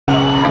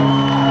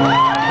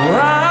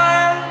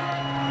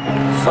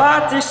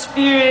fought the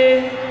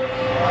spirit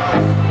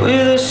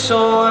with a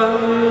sword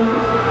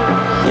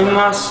in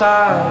my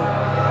side.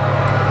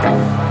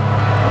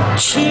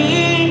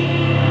 She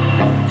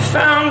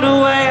found a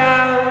way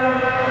out.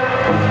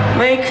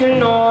 Make a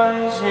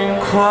noise and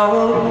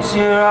close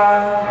your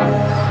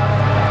eyes.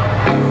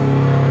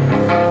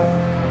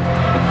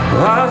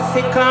 I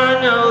think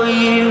I know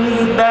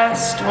you the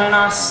best when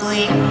I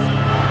sleep.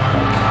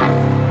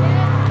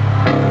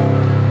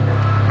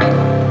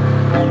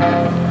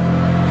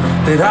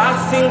 But I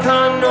think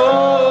I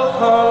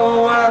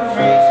know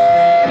everything.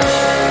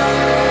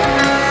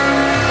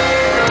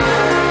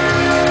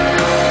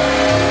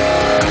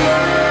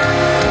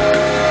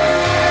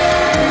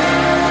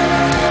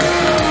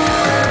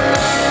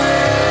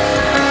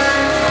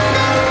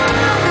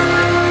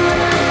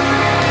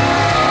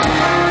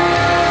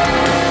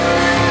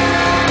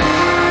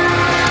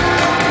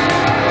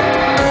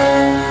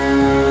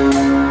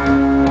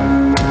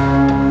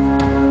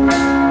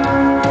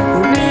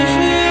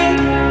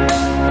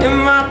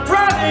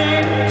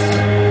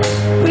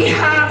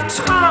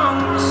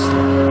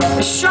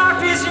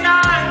 Sharp as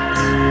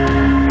knives,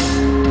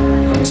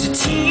 so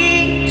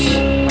teach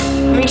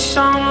me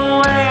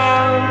some way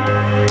out.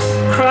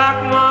 Crack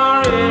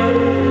my rib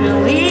and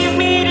leave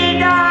me to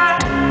die.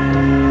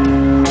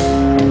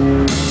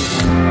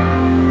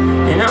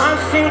 And I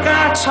think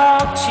I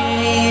talk to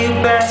you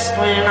best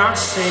when I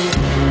sing.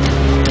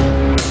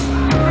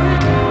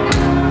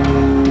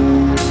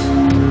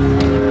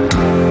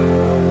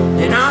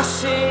 And I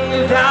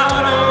sing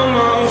about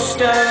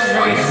almost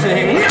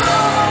everything.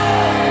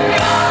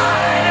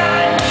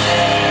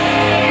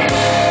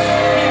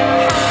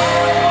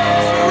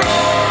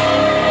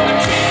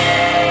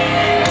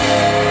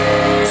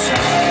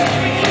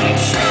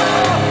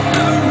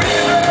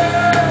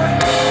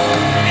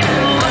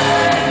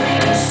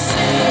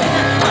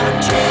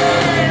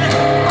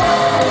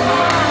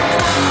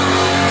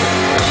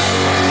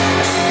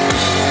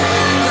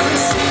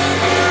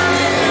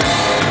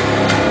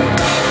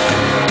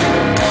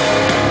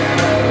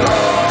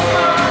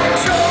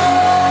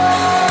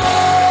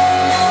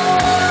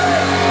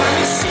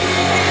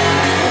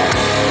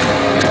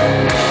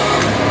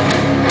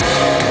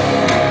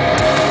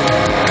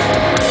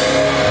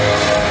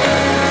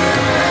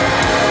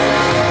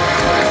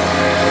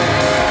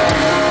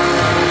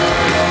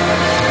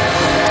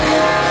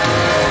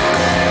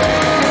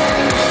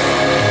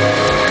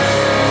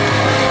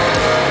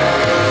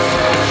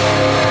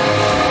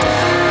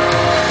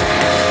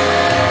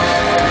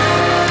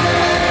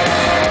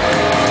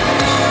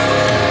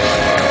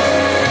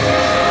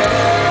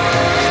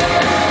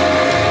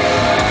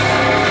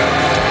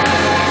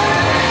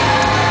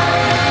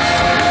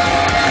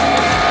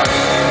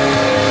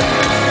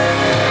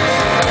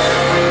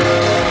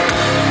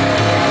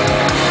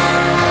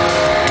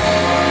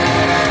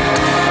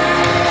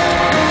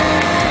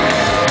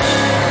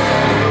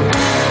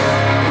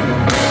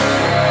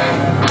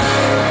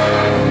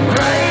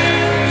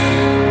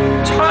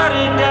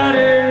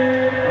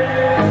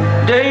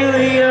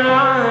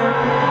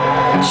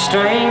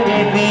 Strained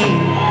to be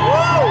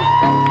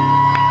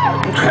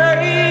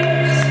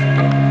crazy,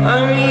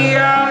 let me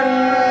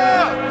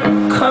out,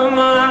 come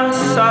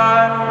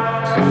outside,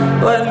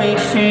 let me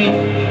free.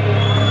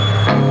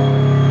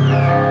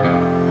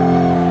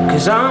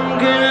 'Cause I'm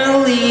gonna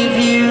leave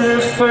you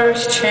the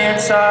first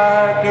chance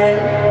I get.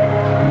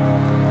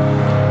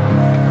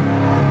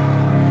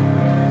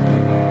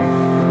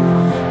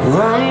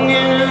 I'm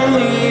gonna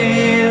leave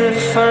you the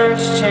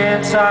first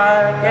chance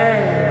I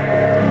get.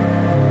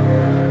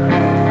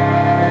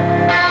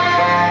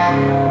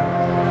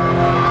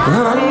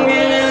 I'm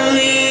gonna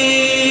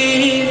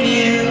leave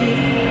you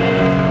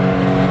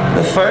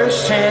the first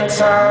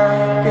chance I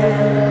get.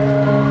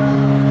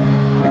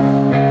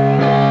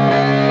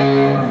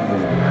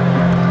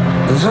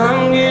 'Cause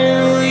I'm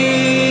gonna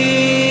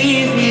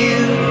leave you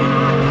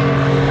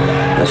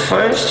the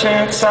first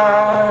chance I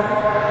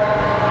get.